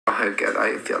how good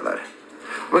I feel that.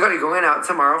 Oh my god, you're going out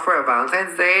tomorrow for a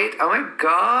Valentine's date? Oh my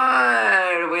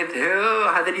god, with who?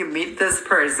 How did you meet this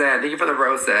person? Thank you for the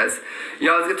roses.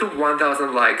 Yo, let's get to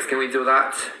 1,000 likes. Can we do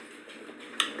that?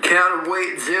 Can't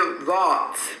wait to do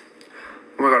that.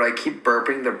 Oh my god, I keep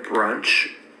burping the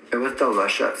brunch. It was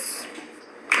delicious.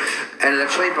 And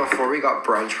literally before we got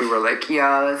brunch, we were like,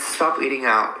 yeah, let's stop eating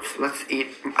out. Let's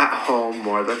eat at home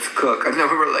more. Let's cook. And then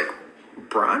we were like,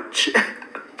 brunch?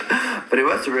 But it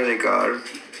was really good.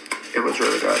 It was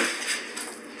really good.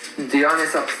 Dion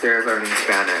is upstairs learning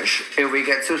Spanish. If we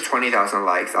get to 20,000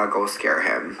 likes, I'll go scare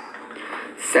him.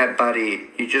 Sebb, buddy,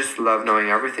 you just love knowing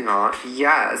everything all.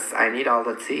 Yes, I need all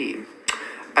the tea.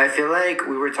 I feel like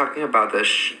we were talking about the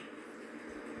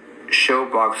show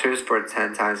boxers for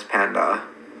 10 times Panda.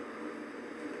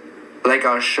 Like,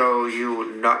 I'll show you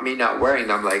me not wearing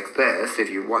them like this if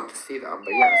you want to see them.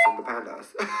 But yes, and the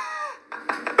pandas.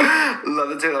 Love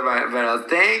the Taylor pandas.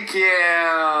 Thank you.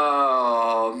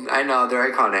 I know,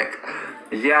 they're iconic.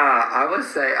 Yeah, I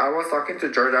was talking to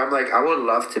Georgia. I'm like, I would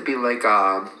love to be like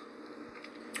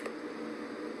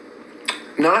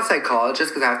not a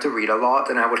psychologist because I have to read a lot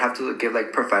and I would have to give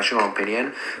like professional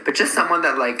opinion, but just someone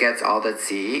that like gets all the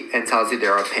tea and tells you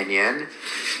their opinion,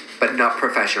 but not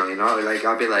professional, you know? Like,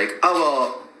 I'll be like, oh,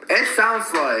 well, it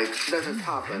sounds like this is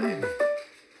happening,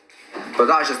 but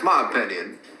that's just my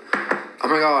opinion. Oh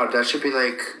my god, that should be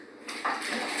like,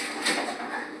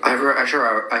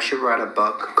 I should write a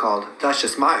book called That's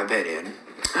Just My Opinion.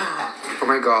 Oh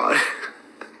my god.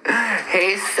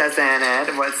 Hey,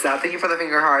 Sazaned, what's up? Thank you for the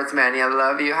finger hearts, Manny. I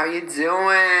love you. How you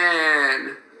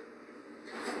doing?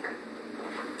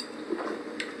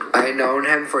 I known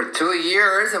him for 2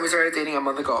 years and we started dating a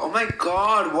month ago. Oh my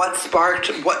god, what sparked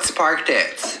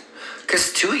it?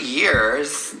 Because 2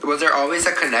 years, was there always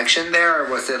a connection there, or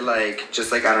was it like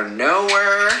just like out of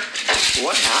nowhere?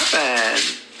 What happened?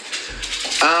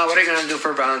 What are you gonna do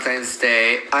for Valentine's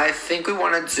Day? I think we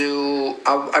want to do.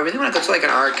 I really want to go to like an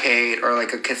arcade or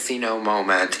like a casino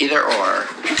moment. Either or.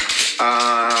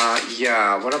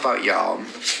 Yeah. What about y'all?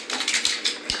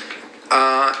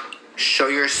 Show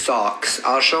your socks.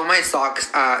 I'll show my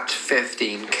socks at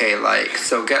 15K likes.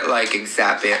 So get liking,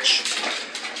 that bitch.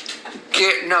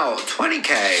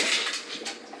 20K.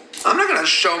 I'm not gonna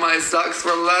show my socks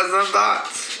for less than that.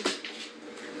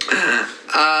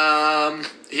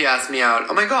 He asked me out.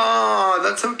 Oh my god,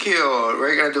 that's so cute. What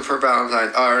are you gonna do for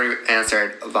Valentine's? I already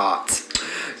answered that.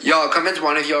 Y'all, comment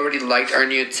one if you already liked our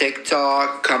new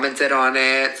TikTok, commented on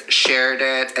it, shared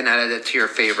it, and added it to your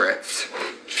favorites.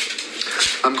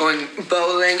 I'm going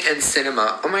bowling and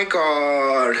cinema. Oh my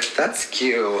god, that's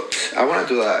cute. I want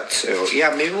to do that too.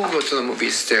 Yeah, maybe we'll go to the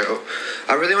movies too.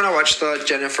 I really want to watch the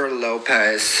Jennifer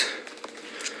Lopez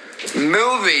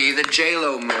movie, the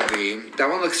J-Lo movie. That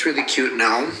one looks really cute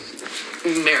now.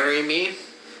 Marry me.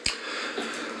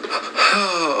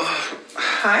 Oh.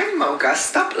 Hi, Mocha.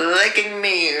 Stop licking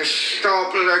me.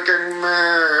 Stop licking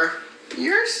me.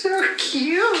 You're so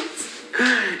cute.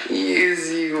 Yes,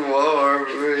 you are,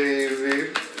 baby.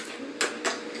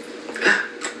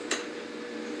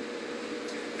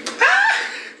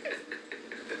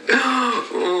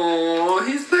 Oh,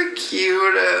 he's the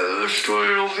cutest. I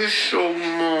love you so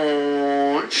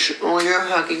much. Oh, you're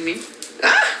hugging me.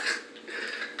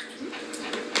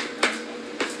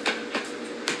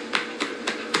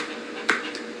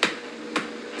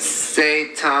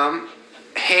 Say, Tom.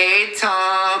 Hey,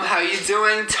 Tom. How you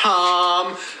doing,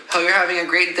 Tom? Hope you're having a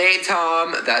great day,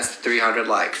 Tom. That's 300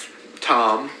 likes.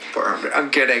 Tom, 400. I'm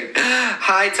kidding.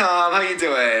 Hi, Tom. How you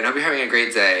doing? Hope you're having a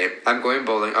great day. I'm going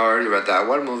bowling. Oh, I already read that.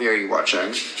 What movie are you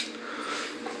watching?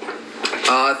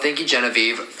 Thank you,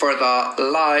 Genevieve, for the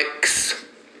likes.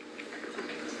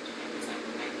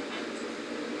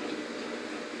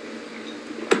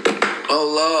 Oh,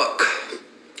 look.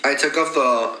 I took off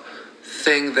the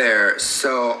thing there.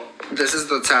 So, this is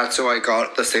the tattoo I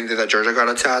got. The same day that Georgia got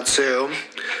a tattoo.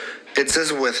 It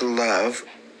says with love.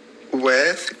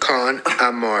 With con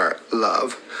amor,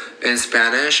 love. In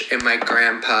Spanish, in my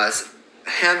grandpa's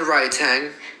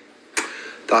handwriting.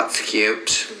 That's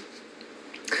cute.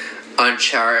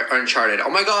 Uncharted. Oh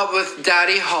my god, with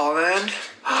Daddy Holland.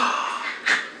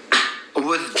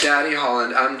 With Daddy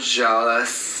Holland, I'm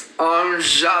jealous. I'm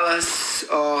jealous.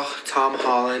 Oh, Tom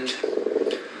Holland.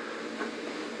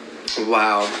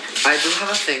 Wow. I do have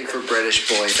a thing for British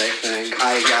boys,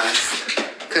 I guess.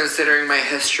 Considering my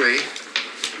history.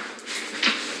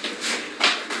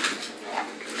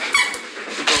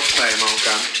 Go play,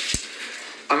 Mocha.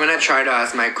 I'm gonna try to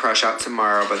ask my crush out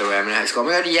tomorrow, by the way. I'm in high school. Oh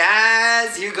my god,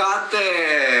 yes! You got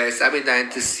this! I've been dying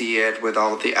to see it with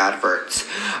all of the adverts.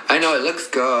 I know, it looks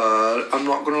good. I'm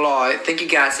not gonna lie. Thank you,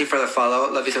 Gassy, for the follow.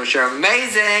 Love you so much. You're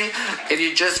amazing! If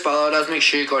you just followed us, make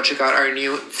sure you go check out our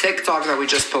new TikTok that we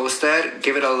just posted.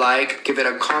 Give it a like, give it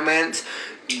a comment,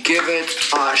 give it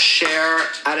a share,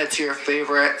 add it to your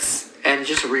favorites, and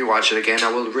just rewatch it again.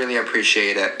 I will really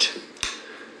appreciate it.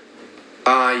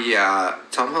 Yeah,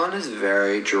 Tom Holland is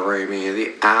very dreamy.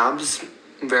 The abs,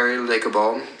 very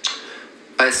likable.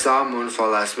 I saw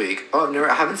Moonfall last week. Oh,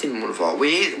 I haven't seen Moonfall.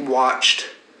 We watched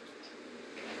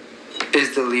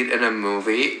Is the Lead in a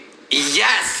Movie.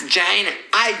 Yes, Jane,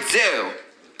 I do.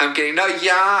 I'm kidding. No,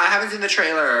 yeah, I haven't seen the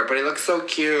trailer, but it looks so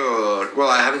cute. Well,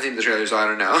 I haven't seen the trailer, so I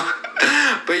don't know.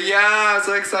 But yeah, I'm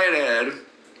so excited.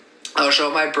 I'll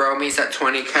show my bromies at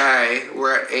 20K.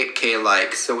 We're at 8K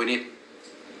likes, so we need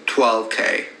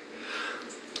 12K.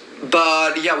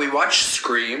 But yeah, we watched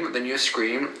Scream, the new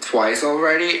Scream, twice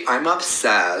already. I'm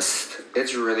obsessed.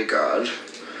 It's really good.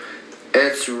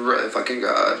 It's really fucking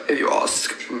good, if you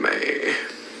ask me.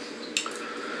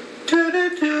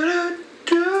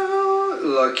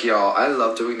 Look, y'all, I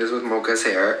love doing this with Mocha's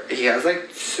hair. He has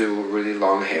like 2 really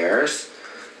long hairs.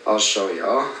 I'll show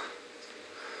y'all.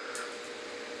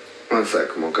 One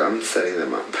sec, Mocha, I'm setting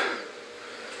them up.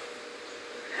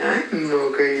 Hi,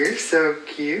 Mocha, you're so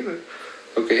cute.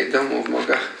 Okay, don't move,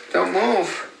 Mocha. Don't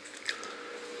move.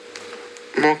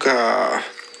 Mocha.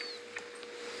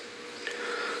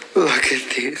 Look at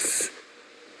this.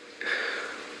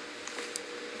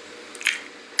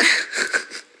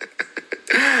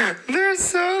 They're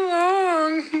so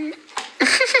long.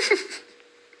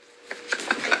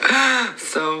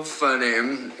 So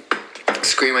funny.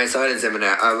 Scream, I saw it in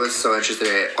Zimina. I was so interested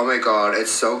in it. Oh my god, it's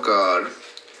so good.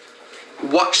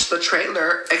 Watch the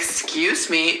trailer. Excuse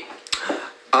me.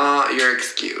 You're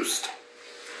excused.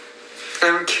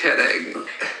 I'm kidding.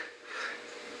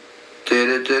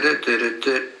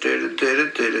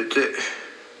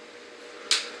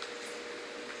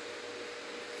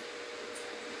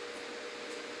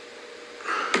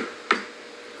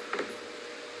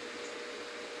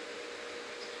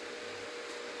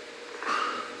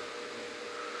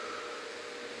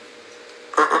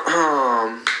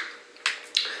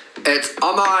 It's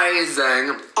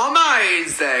amazing.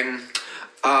 Amazing.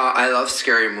 I love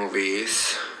scary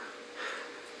movies.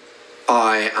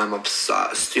 I am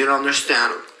obsessed. You don't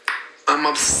understand. I'm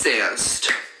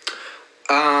obsessed.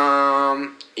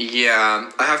 Yeah.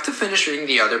 I have to finish reading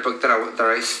the other book that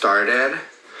I started.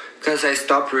 Because I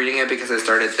stopped reading it because I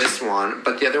started this one.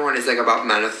 But the other one is like about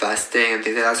manifesting and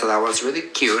things like that. So that was really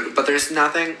cute. But there's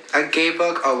nothing. A gay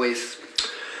book always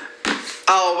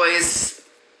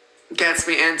gets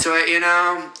me into it, you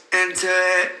know?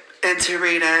 Into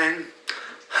reading.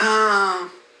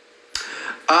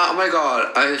 Oh my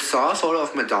god, I saw a photo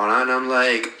of Madonna and I'm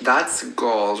like, that's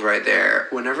goals right there.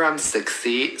 Whenever I'm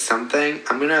 60 something,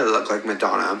 I'm gonna look like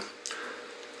Madonna.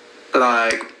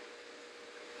 Like,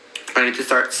 I need to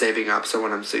start saving up so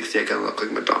when I'm 60 I can look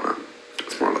like Madonna.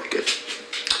 It's more like it.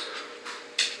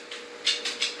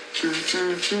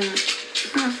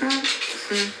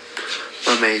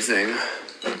 Amazing.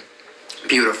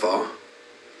 Beautiful.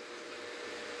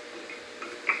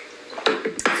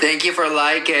 Thank you for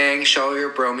liking. Show your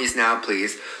bromies now,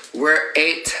 please. We're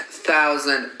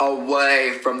 8,000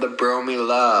 away from the bromie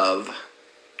love.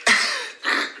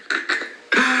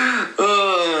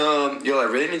 Yo, I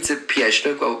really need to pee. I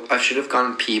should have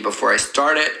gone pee before I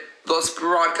started those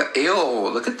broadcast. Ew,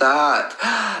 look at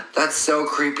that. That's so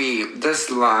creepy. This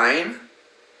line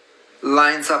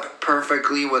lines up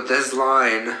perfectly with this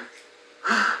line.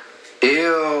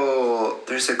 Ew,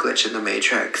 there's a glitch in the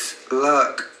Matrix.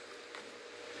 Look.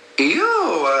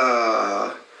 Ew,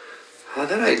 how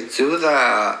did I do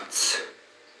that?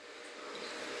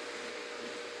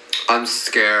 I'm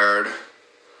scared.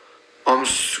 I'm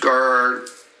scared.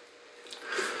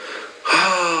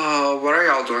 What are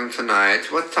y'all doing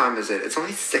tonight? What time is it? It's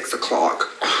only 6 o'clock.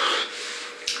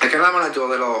 I kind of want to do a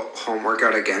little home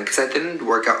workout again because I didn't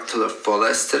work out to the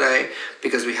fullest today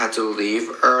because we had to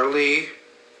leave early.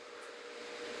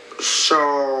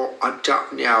 So, I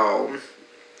don't know.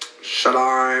 Should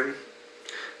I?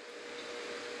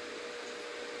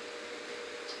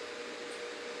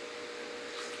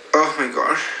 Oh my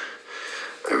god.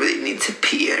 I really need to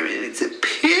pee. I really need to pee.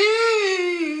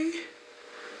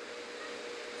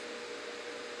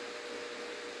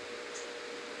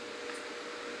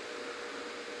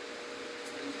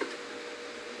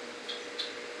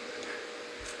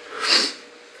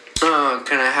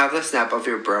 Can I have the snap of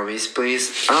your bromies,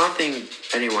 please? I don't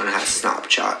think anyone has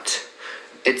Snapchat.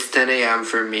 It's 10 a.m.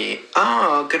 for me.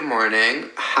 Oh, good morning.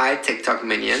 Hi, TikTok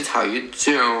minions. How you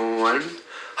doing?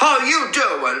 How you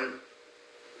doing?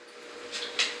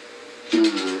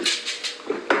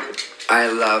 I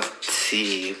love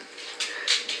tea.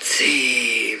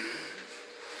 Tea.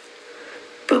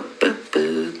 Boop, boop,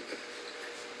 boop.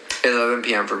 11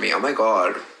 p.m. for me. Oh my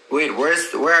god. Wait, where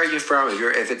are you from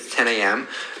if it's 10 a.m.?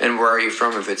 And where are you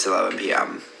from if it's 11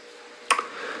 p.m.?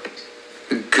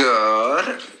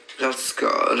 Good. That's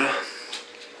good.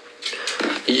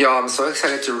 Yo, I'm so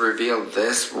excited to reveal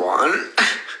this one.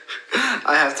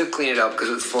 I have to clean it up because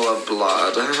it's full of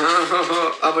blood.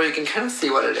 Oh, but you can kind of see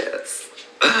what it is.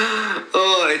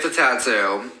 Oh, it's a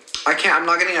tattoo. I'm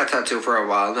not getting a tattoo for a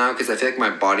while now because I feel like my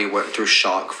body went through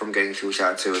shock from getting 2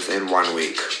 tattoos in 1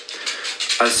 week.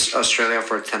 Australia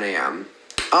for 10 a.m.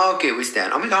 Oh, okay, we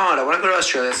stand. Oh my god, I want to go to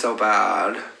Australia so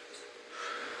bad.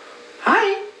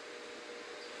 Hi.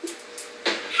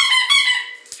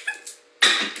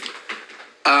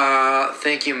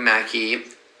 Thank you, Mackie.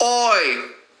 Oi!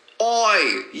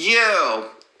 Oi! You!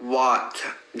 What?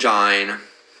 Jine.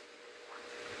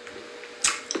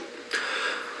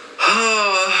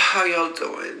 How y'all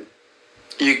doing?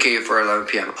 UK for 11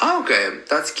 p.m. Oh, okay,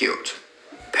 that's cute.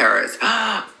 Paris.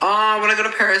 Oh, I want to go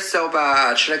to Paris so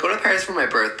bad. Should I go to Paris for my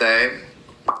birthday?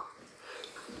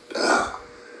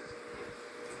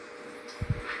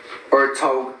 Or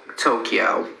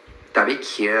Tokyo? That'd be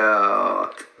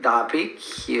cute. That'd be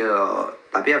cute.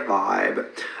 That'd be a vibe.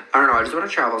 I don't know, I just want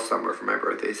to travel somewhere for my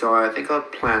birthday, so I think I'll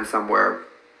plan somewhere.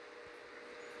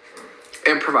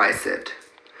 Improvise it.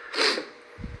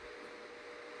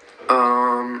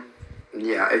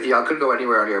 Yeah, if y'all could go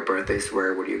anywhere on your birthdays,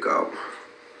 where would you go?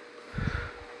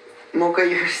 Mocha,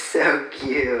 you're so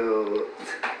cute.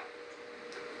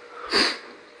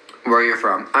 Where are you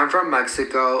from? I'm from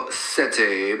Mexico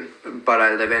City, but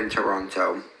I live in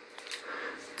Toronto.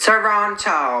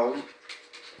 Toronto.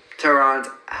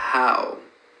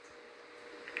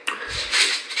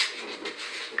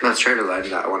 Let's try to line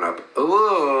that one up.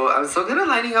 Ooh, I'm so good at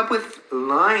lining up with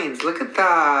lines. Look at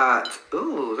that.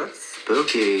 Ooh, that's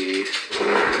spooky.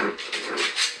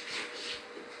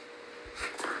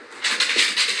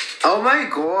 Oh my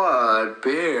god,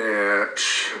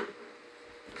 bitch.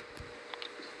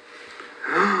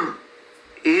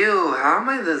 Ew, how am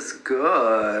I this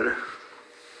good?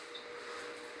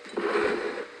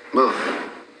 Ugh,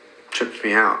 tripped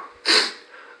me out.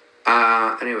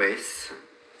 Anyways,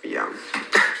 yeah.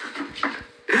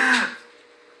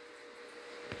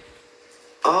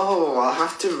 Oh, I'll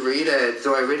have to read it.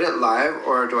 Do I read it live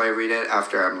or do I read it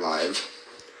after I'm live?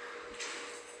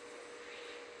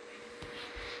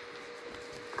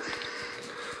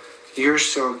 You're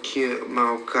so cute,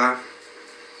 Mocha.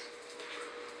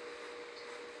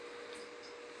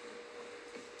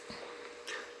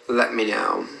 Let me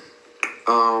know.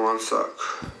 Oh, one sec.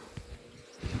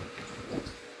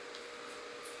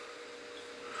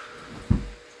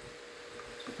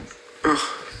 I'm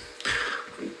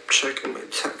checking my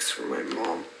text from my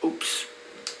mom. Oops.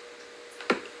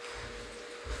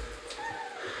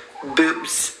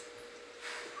 Boobs.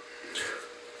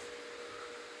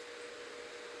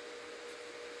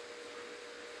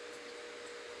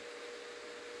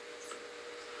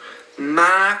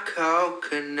 My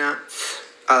coconuts.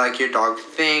 I like your dog.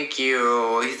 Thank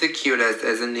you. He's the cutest,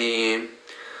 isn't he?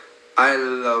 I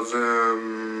love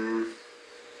him.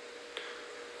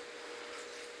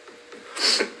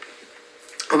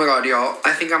 Oh my god, y'all.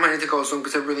 I think I might need to go soon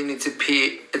because I really need to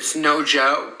pee. It's no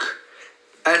joke.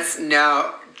 It's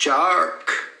no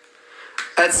joke.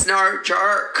 It's no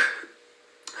joke.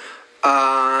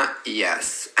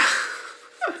 Yes.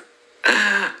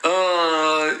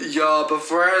 Y'all,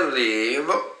 before I leave,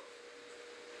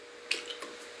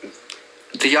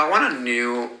 do y'all want a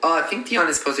new, I think Dion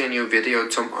is posting a new video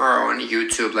tomorrow on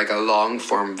YouTube, like a long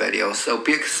form video, so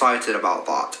be excited about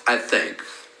that, I think.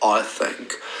 I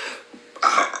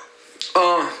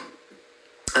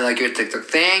like your TikTok.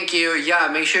 Thank you. Yeah,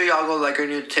 make sure y'all go like our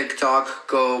new TikTok,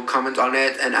 go comment on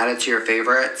it and add it to your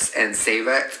favorites and save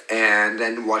it and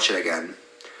then watch it again.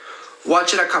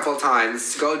 Watch it a couple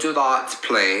times. Go do that,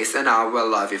 please, and I will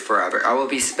love you forever. I will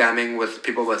be spamming with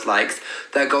people with likes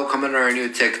that go comment on our new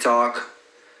TikTok.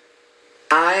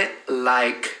 I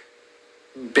like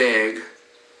big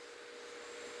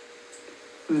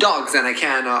dogs and I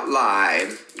cannot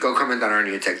lie. Go comment on our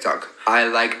new TikTok. I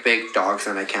like big dogs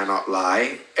and I cannot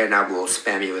lie, and I will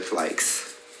spam you with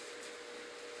likes.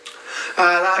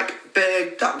 I like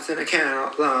big dogs and I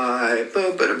cannot lie.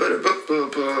 Boom, boom, boom, boom,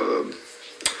 boom, boom.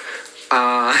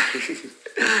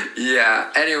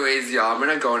 Yeah, anyways, y'all, I'm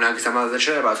gonna go now because I'm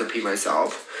literally about to pee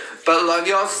myself. But love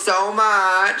y'all so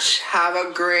much. Have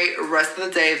a great rest of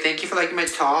the day. Thank you for liking my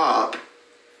top.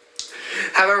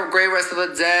 Have a great rest of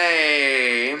the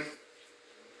day.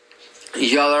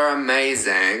 Y'all are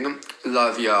amazing.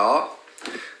 Love y'all.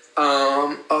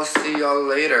 I'll see y'all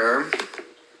later.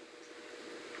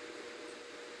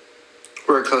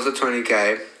 We're close to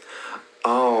 20K.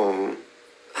 Oh.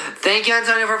 Thank you,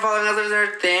 Antonio, for following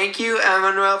us. Thank you,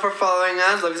 Emmanuel, for following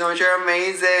us. Love you so much. You're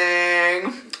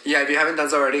amazing. Yeah, if you haven't done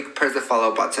so already, press the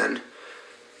follow button.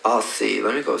 I'll see.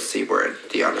 Let me go see where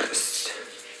the honest.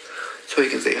 So he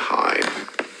can say hi.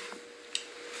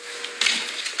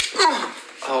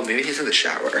 Oh, maybe he's in the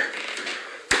shower.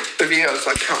 If he is,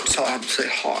 I can't tell him to say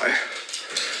hi.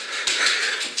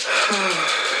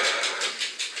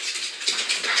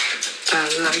 I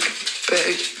like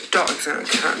big dogs and I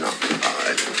cannot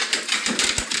hide.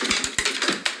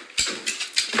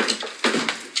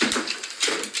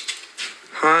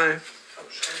 Hi.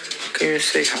 Can you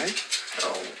say hi?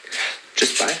 No.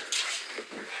 Just bye.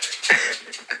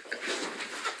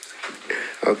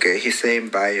 Okay, he's saying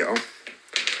bye, y'all.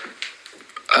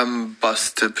 I'm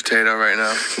busted potato right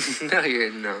now. No,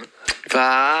 you're not.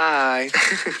 Bye.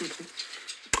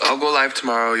 I'll go live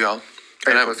tomorrow, y'all.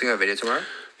 Are you posting a video tomorrow?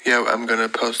 Yeah, I'm gonna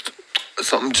post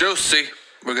something juicy.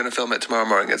 We're gonna film it tomorrow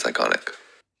morning. It's iconic.